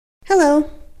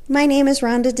Hello, my name is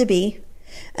Rhonda DeBee,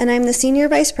 and I'm the Senior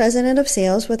Vice President of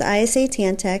Sales with ISA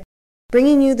Tantec,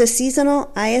 bringing you the seasonal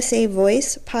ISA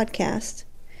Voice podcast.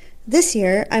 This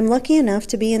year, I'm lucky enough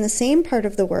to be in the same part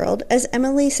of the world as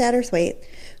Emily Satterthwaite,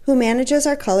 who manages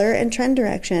our color and trend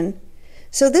direction.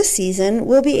 So this season,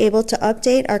 we'll be able to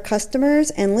update our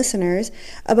customers and listeners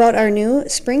about our new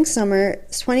Spring-Summer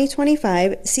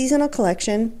 2025 seasonal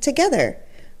collection together.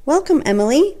 Welcome,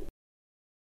 Emily.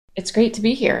 It's great to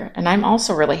be here, and I'm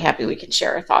also really happy we can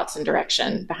share our thoughts and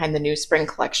direction behind the new spring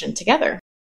collection together.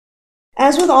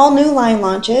 As with all new line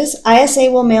launches,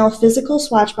 ISA will mail physical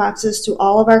swatch boxes to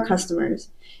all of our customers.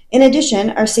 In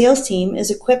addition, our sales team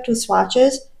is equipped with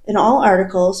swatches in all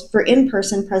articles for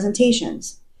in-person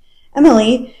presentations.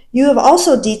 Emily, you have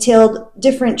also detailed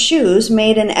different shoes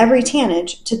made in every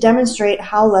tannage to demonstrate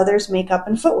how leathers make up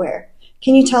in footwear.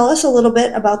 Can you tell us a little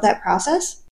bit about that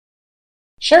process?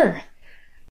 Sure.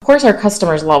 Of course, our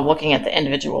customers love looking at the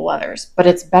individual leathers, but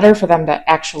it's better for them to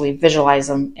actually visualize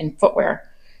them in footwear.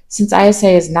 Since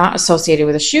ISA is not associated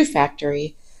with a shoe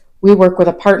factory, we work with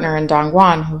a partner in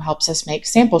Dongguan who helps us make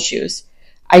sample shoes.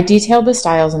 I detailed the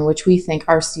styles in which we think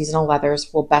our seasonal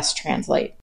leathers will best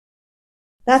translate.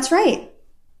 That's right.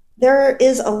 There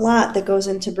is a lot that goes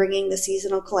into bringing the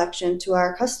seasonal collection to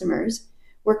our customers.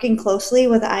 Working closely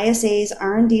with ISA's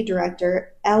R&D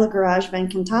Director, Aligaraj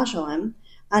Venkatashalam,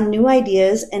 on new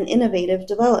ideas and innovative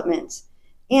developments,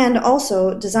 and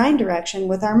also design direction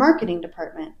with our marketing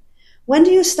department. When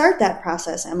do you start that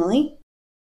process, Emily?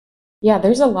 Yeah,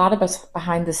 there's a lot of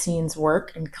behind-the-scenes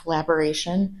work and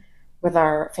collaboration with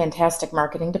our fantastic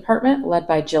marketing department led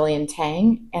by Jillian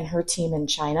Tang and her team in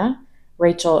China,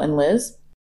 Rachel and Liz.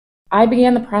 I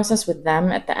began the process with them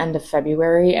at the end of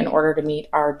February in order to meet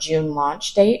our June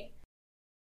launch date.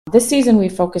 This season, we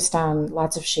focused on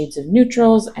lots of shades of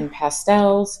neutrals and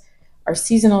pastels. Our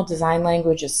seasonal design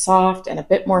language is soft and a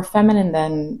bit more feminine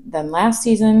than last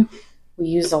season. We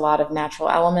used a lot of natural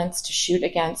elements to shoot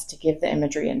against to give the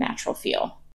imagery a natural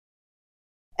feel.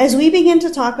 As we begin to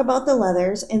talk about the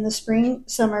leathers in the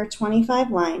Spring-Summer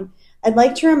 25 line, I'd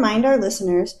like to remind our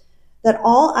listeners that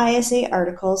all ISA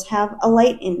articles have a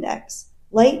light index.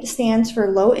 Light stands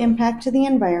for low impact to the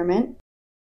environment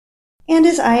and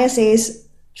is ISA's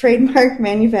trademark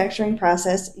manufacturing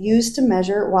process used to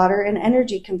measure water and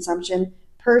energy consumption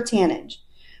per tannage.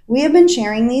 We have been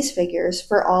sharing these figures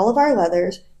for all of our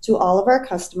leathers to all of our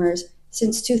customers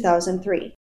since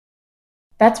 2003.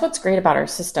 That's what's great about our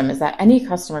system is that any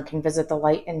customer can visit the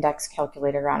light index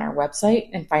calculator on our website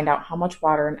and find out how much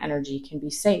water and energy can be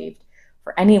saved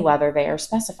for any leather they are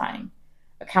specifying.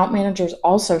 Account managers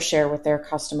also share with their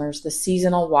customers the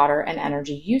seasonal water and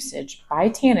energy usage by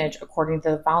tannage according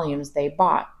to the volumes they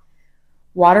bought.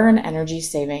 Water and energy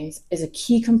savings is a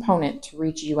key component to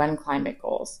reach UN climate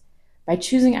goals. By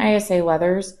choosing ISA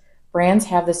leathers, brands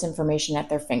have this information at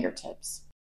their fingertips.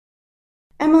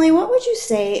 Emily, what would you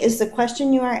say is the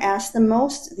question you are asked the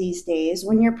most these days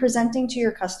when you're presenting to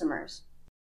your customers?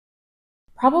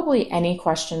 Probably any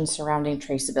questions surrounding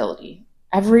traceability.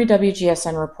 Every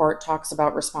WGSN report talks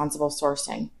about responsible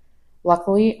sourcing.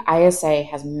 Luckily, ISA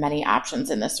has many options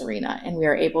in this arena, and we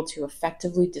are able to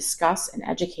effectively discuss and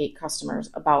educate customers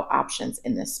about options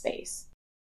in this space.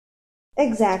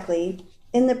 Exactly.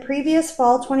 In the previous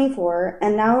Fall 24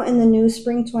 and now in the new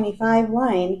Spring 25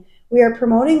 line, we are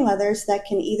promoting leathers that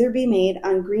can either be made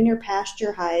on greener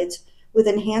pasture hides with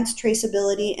enhanced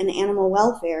traceability and animal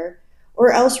welfare,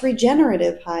 or else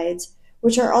regenerative hides,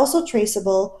 which are also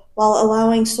traceable while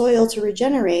allowing soil to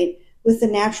regenerate with the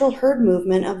natural herd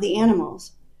movement of the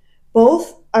animals.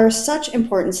 Both are such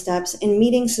important steps in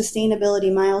meeting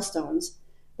sustainability milestones.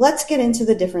 Let's get into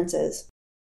the differences.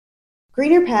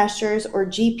 Greener pastures, or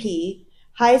GP,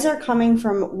 hides are coming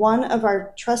from one of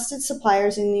our trusted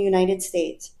suppliers in the United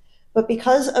States, but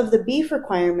because of the beef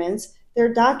requirements,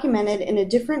 they're documented in a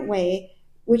different way,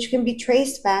 which can be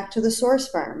traced back to the source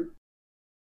farm,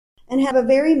 and have a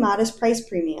very modest price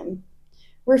premium.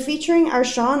 We're featuring our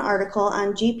Sean article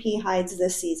on GP hides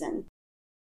this season.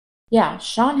 Yeah,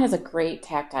 Sean has a great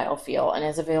tactile feel and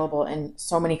is available in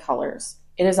so many colors.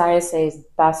 It is ISA's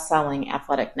best-selling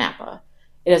athletic Napa.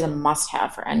 It is a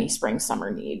must-have for any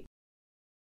spring-summer need.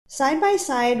 Side by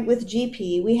side with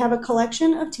GP, we have a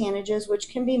collection of tannages which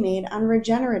can be made on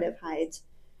regenerative hides.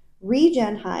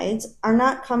 Regen hides are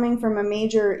not coming from a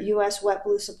major U.S. wet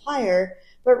blue supplier,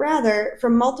 but rather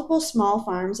from multiple small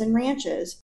farms and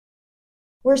ranches.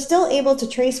 We're still able to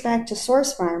trace back to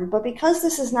source farm, but because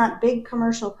this is not big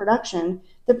commercial production,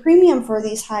 the premium for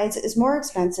these hides is more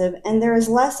expensive and there is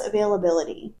less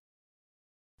availability.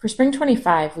 For Spring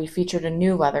 25, we featured a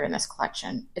new leather in this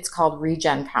collection. It's called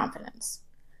Regen Confidence.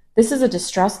 This is a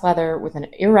distressed leather with an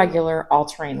irregular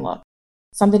all-terrain look,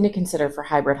 something to consider for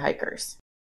hybrid hikers.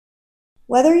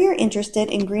 Whether you're interested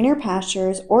in greener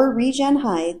pastures or regen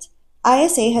hides,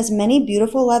 ISA has many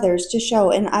beautiful leathers to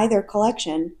show in either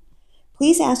collection.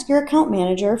 Please ask your account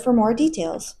manager for more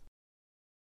details.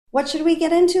 What should we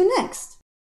get into next?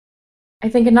 I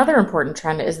think another important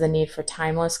trend is the need for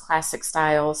timeless classic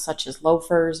styles such as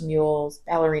loafers, mules,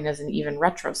 ballerinas, and even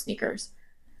retro sneakers.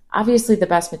 Obviously, the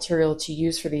best material to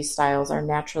use for these styles are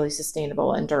naturally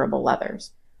sustainable and durable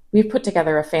leathers. We've put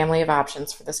together a family of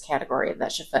options for this category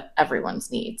that should fit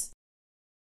everyone's needs.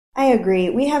 I agree.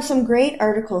 We have some great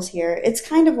articles here. It's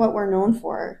kind of what we're known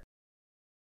for.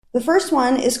 The first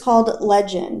one is called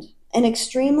Legend, an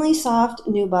extremely soft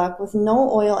nubuck with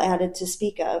no oil added to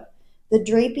speak of. The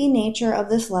drapey nature of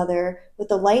this leather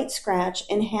with a light scratch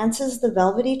enhances the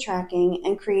velvety tracking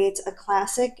and creates a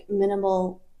classic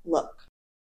minimal look.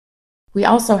 We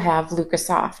also have Luca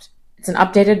Soft. It's an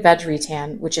updated veg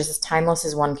retan, which is as timeless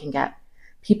as one can get.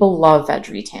 People love veg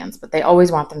retans, but they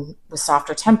always want them with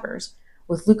softer tempers.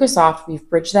 With Luca Soft, we've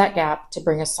bridged that gap to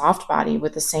bring a soft body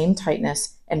with the same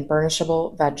tightness and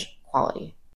burnishable veg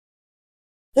quality.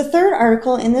 The third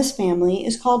article in this family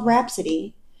is called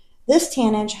Rhapsody. This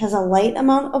tannage has a light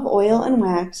amount of oil and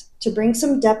wax to bring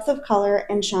some depth of color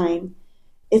and shine.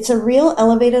 It's a real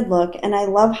elevated look, and I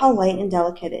love how light and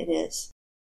delicate it is.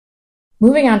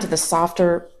 Moving on to the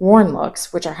softer, worn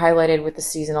looks, which are highlighted with the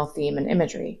seasonal theme and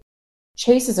imagery.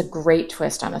 Chase is a great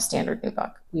twist on a standard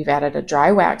nubuck. We've added a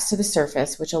dry wax to the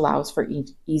surface, which allows for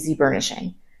easy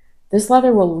burnishing. This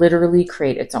leather will literally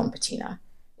create its own patina.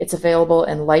 It's available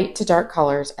in light to dark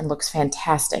colors and looks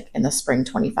fantastic in the Spring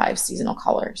 25 seasonal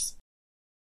colors.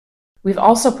 We've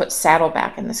also put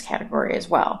saddleback in this category as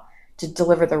well to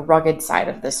deliver the rugged side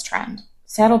of this trend.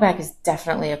 Saddleback is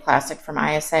definitely a classic from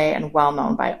ISA and well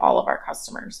known by all of our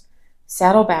customers.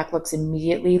 Saddleback looks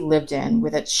immediately lived in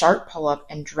with its sharp pull-up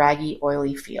and draggy,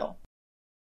 oily feel.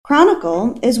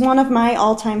 Chronicle is one of my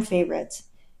all-time favorites.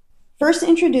 First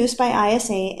introduced by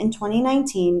ISA in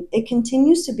 2019, it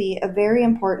continues to be a very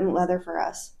important leather for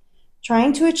us.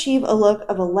 Trying to achieve a look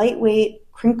of a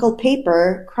lightweight, crinkled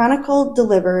paper, Chronicle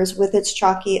delivers with its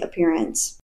chalky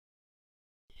appearance.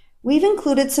 We've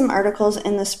included some articles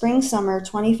in the Spring-Summer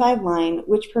 25 line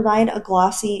which provide a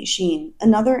glossy sheen,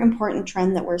 another important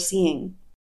trend that we're seeing.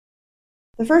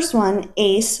 The first one,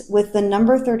 Ace, with the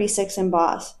number 36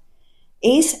 emboss.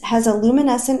 Ace has a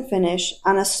luminescent finish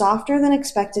on a softer than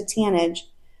expected tannage.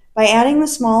 By adding the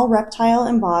small reptile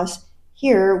emboss,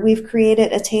 here we've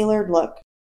created a tailored look.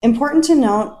 Important to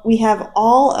note, we have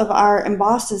all of our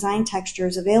embossed design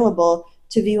textures available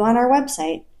to view on our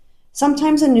website.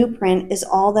 Sometimes a new print is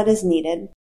all that is needed.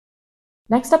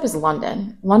 Next up is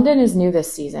London. London is new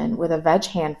this season with a veg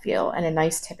hand feel and a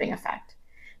nice tipping effect.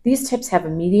 These tips have a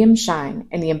medium shine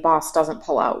and the emboss doesn't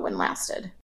pull out when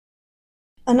lasted.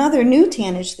 Another new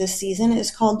tannage this season is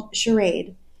called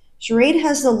Charade. Charade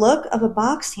has the look of a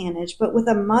box tannage but with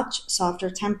a much softer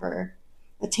temper.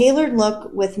 A tailored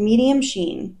look with medium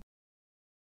sheen.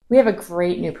 We have a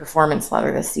great new performance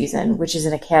leather this season, which is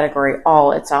in a category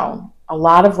all its own. A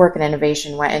lot of work and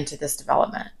innovation went into this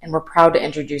development, and we're proud to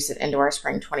introduce it into our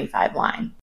Spring 25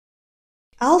 line.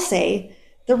 I'll say,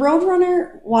 the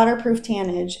Roadrunner waterproof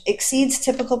tannage exceeds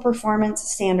typical performance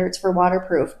standards for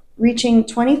waterproof, reaching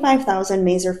 25,000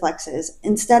 maser flexes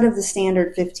instead of the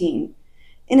standard 15.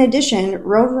 In addition,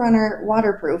 Roadrunner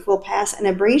waterproof will pass an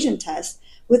abrasion test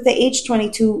with the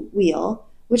H22 wheel,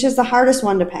 which is the hardest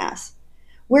one to pass.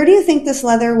 Where do you think this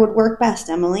leather would work best,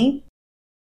 Emily?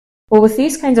 Well, with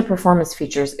these kinds of performance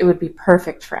features, it would be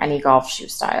perfect for any golf shoe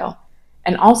style.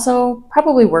 And also,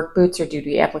 probably work boots or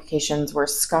duty applications where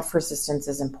scuff resistance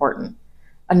is important.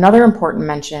 Another important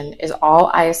mention is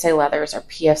all ISA leathers are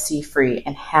PFC free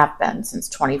and have been since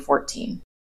 2014.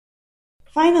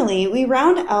 Finally, we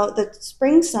round out the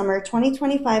Spring-Summer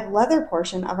 2025 leather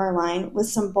portion of our line with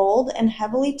some bold and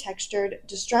heavily textured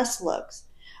distressed looks.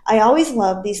 I always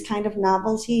love these kind of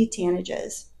novelty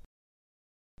tannages.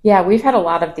 Yeah, we've had a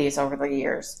lot of these over the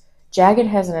years. Jagged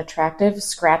has an attractive,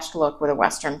 scratched look with a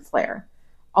Western flair.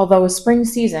 Although with spring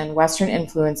season, Western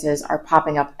influences are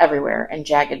popping up everywhere, and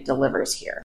Jagged delivers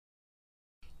here.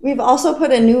 We've also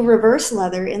put a new reverse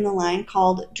leather in the line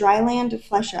called Dryland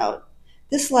Fleshout.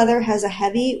 This leather has a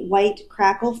heavy, white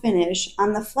crackle finish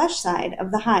on the flesh side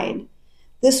of the hide.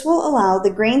 This will allow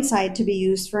the grain side to be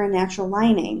used for a natural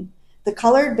lining. The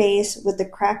colored base with the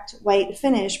cracked white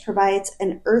finish provides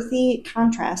an earthy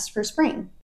contrast for spring.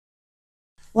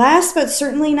 Last but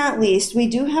certainly not least, we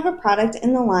do have a product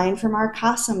in the line from our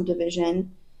Cosm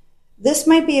division. This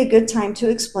might be a good time to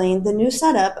explain the new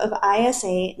setup of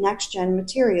ISA Next Gen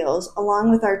Materials along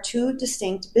with our two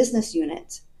distinct business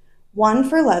units, one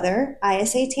for leather,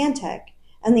 ISA Tantec,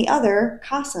 and the other,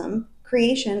 COSM,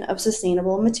 Creation of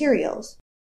Sustainable Materials.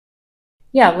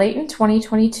 Yeah, late in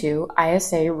 2022,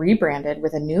 ISA rebranded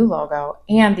with a new logo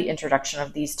and the introduction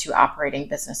of these two operating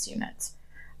business units.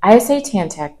 ISA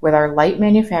Tantec, with our light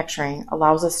manufacturing,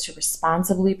 allows us to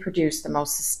responsibly produce the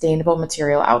most sustainable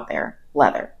material out there,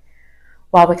 leather,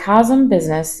 while the COSM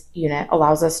business unit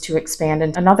allows us to expand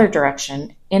in another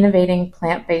direction, innovating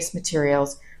plant-based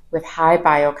materials with high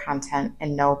bio content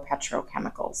and no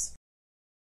petrochemicals.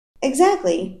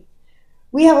 Exactly.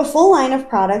 We have a full line of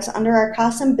products under our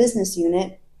COSM business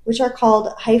unit, which are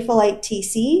called Hypholite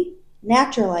TC,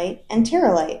 Naturalite, and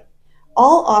Terralite.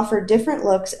 All offer different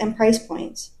looks and price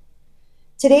points.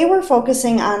 Today we're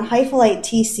focusing on Hypholite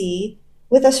TC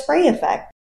with a spray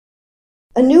effect,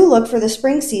 a new look for the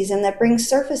spring season that brings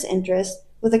surface interest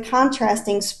with a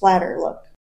contrasting splatter look.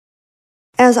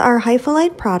 As our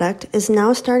Hypholite product is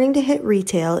now starting to hit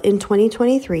retail in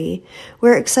 2023,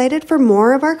 we're excited for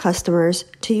more of our customers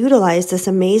to utilize this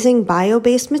amazing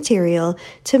bio-based material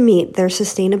to meet their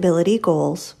sustainability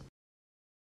goals.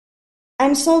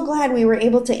 I'm so glad we were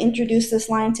able to introduce this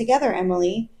line together,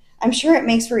 Emily. I'm sure it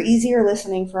makes for easier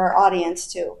listening for our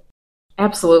audience, too.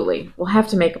 Absolutely. We'll have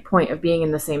to make a point of being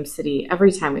in the same city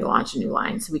every time we launch a new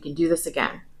line so we can do this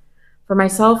again. For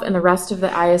myself and the rest of the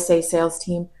ISA sales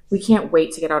team, we can't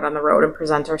wait to get out on the road and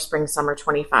present our Spring/Summer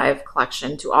 25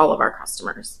 collection to all of our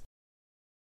customers.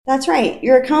 That's right.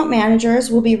 Your account managers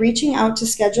will be reaching out to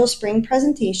schedule spring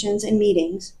presentations and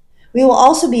meetings. We will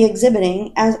also be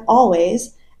exhibiting, as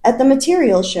always, at the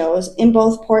materials shows in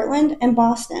both Portland and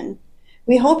Boston.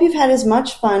 We hope you've had as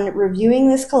much fun reviewing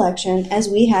this collection as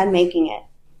we had making it.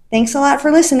 Thanks a lot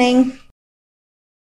for listening.